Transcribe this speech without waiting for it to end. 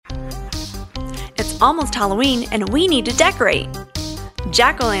almost Halloween and we need to decorate.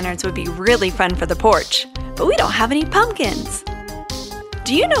 Jack-o'-lanterns would be really fun for the porch, but we don't have any pumpkins.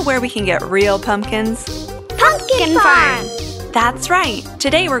 Do you know where we can get real pumpkins? Pumpkin Farm! That's right.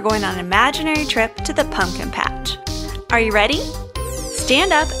 Today we're going on an imaginary trip to the pumpkin patch. Are you ready?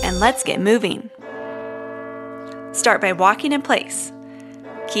 Stand up and let's get moving. Start by walking in place.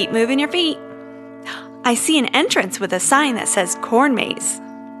 Keep moving your feet. I see an entrance with a sign that says corn maze.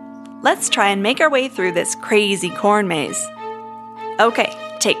 Let's try and make our way through this crazy corn maze. Okay,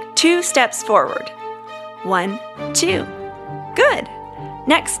 take 2 steps forward. 1, 2. Good.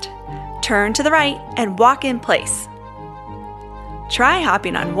 Next, turn to the right and walk in place. Try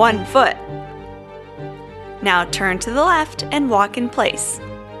hopping on 1 foot. Now turn to the left and walk in place.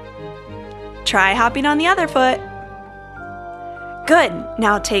 Try hopping on the other foot. Good.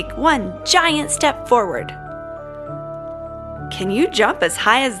 Now take 1 giant step forward. Can you jump as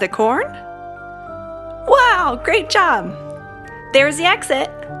high as the corn? Wow, great job! There's the exit.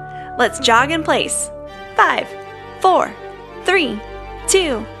 Let's jog in place. 5, 4, 3,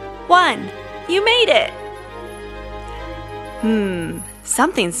 2, 1. You made it!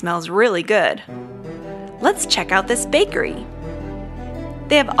 Something smells really good. Let's check out this bakery.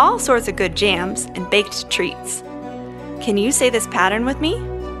 They have all sorts of good jams and baked treats. Can you say this pattern with me?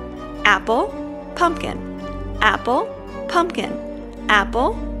 Apple, pumpkin. Apple, pumpkin.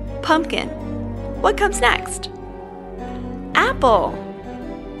 Apple, pumpkin. What comes next? Apple.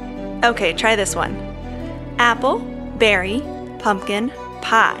 Okay, try this one. Apple, berry, pumpkin,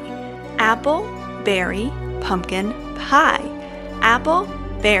 pie. Apple, berry, pumpkin, pie. Apple,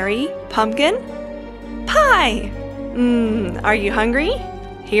 berry, pumpkin, pie. Are you hungry?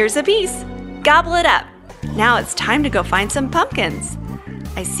 Here's a piece. Gobble it up. Now it's time to go find some pumpkins.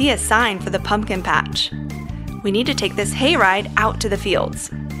 I see a sign for the pumpkin patch. We need to take this hayride out to the fields.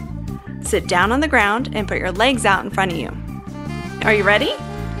 Sit down on the ground and put your legs out in front of you. Are you ready?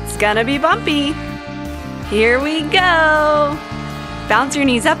 It's gonna be bumpy. Here we go. Bounce your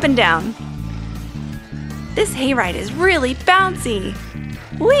knees up and down. This hayride is really bouncy.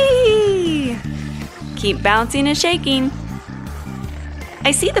 Whee! Keep bouncing and shaking.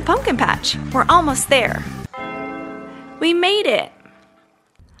 I see the pumpkin patch. We're almost there. We made it.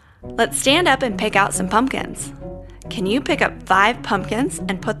 Let's stand up and pick out some pumpkins. Can you pick up 5 pumpkins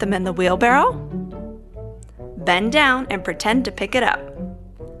and put them in the wheelbarrow? Bend down and pretend to pick it up.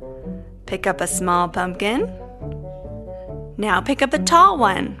 Pick up a small pumpkin. Now pick up a tall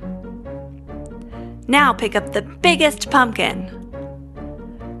one. Now pick up the biggest pumpkin.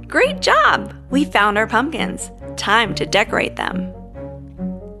 Great job! We found our pumpkins. Time to decorate them.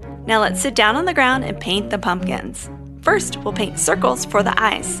 Now let's sit down on the ground and paint the pumpkins. First, we'll paint circles for the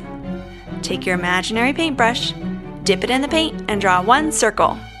eyes. Take your imaginary paintbrush, dip it in the paint, and draw 1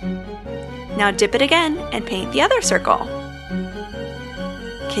 circle. Now dip it again and paint the other circle.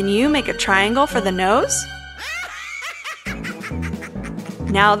 Can you make a triangle for the nose?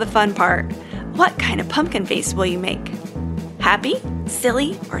 Now the fun part. What kind of pumpkin face will you make? Happy,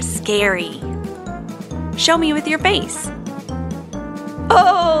 silly, or scary? Show me with your face.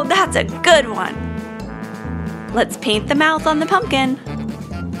 Oh, that's a good one! Let's paint the mouth on the pumpkin.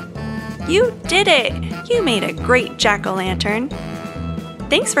 You did it! You made a great jack-o'-lantern.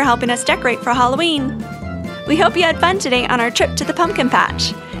 Thanks for helping us decorate for Halloween. We hope you had fun today on our trip to the pumpkin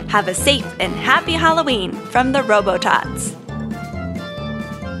patch. Have a safe and happy Halloween from the Robotots.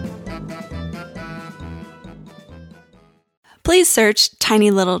 Please search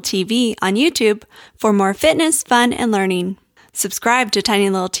Tiny Little TV on YouTube for more fitness, fun, and learning. Subscribe to Tiny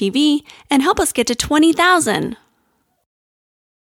Little TV and help us get to 20,000.